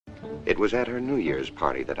It was at her New Year's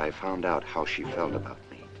party that I found out how she felt about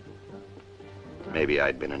me. Maybe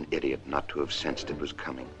I'd been an idiot not to have sensed it was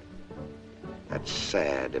coming. That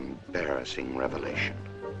sad, embarrassing revelation.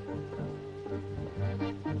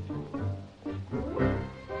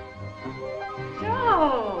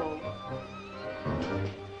 Joe!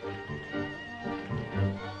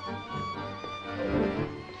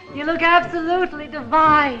 You look absolutely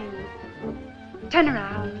divine. Turn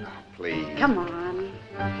around. Please. Come on.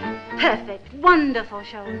 Perfect, wonderful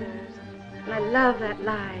shoulders. And I love that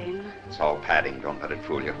line. It's all padding. Don't let it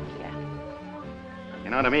fool you. Yeah. You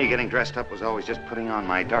know, to me, getting dressed up was always just putting on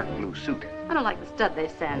my dark blue suit. I don't like the stud they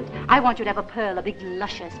send. I want you to have a pearl, a big,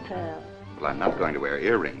 luscious pearl. Well, I'm not going to wear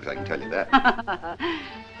earrings, I can tell you that.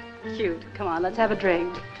 Cute. Come on, let's have a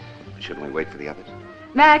drink. Shouldn't we wait for the others?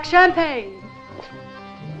 Mac, champagne.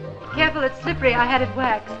 Careful, it's slippery. I had it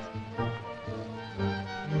waxed.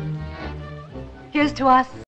 Here's to us.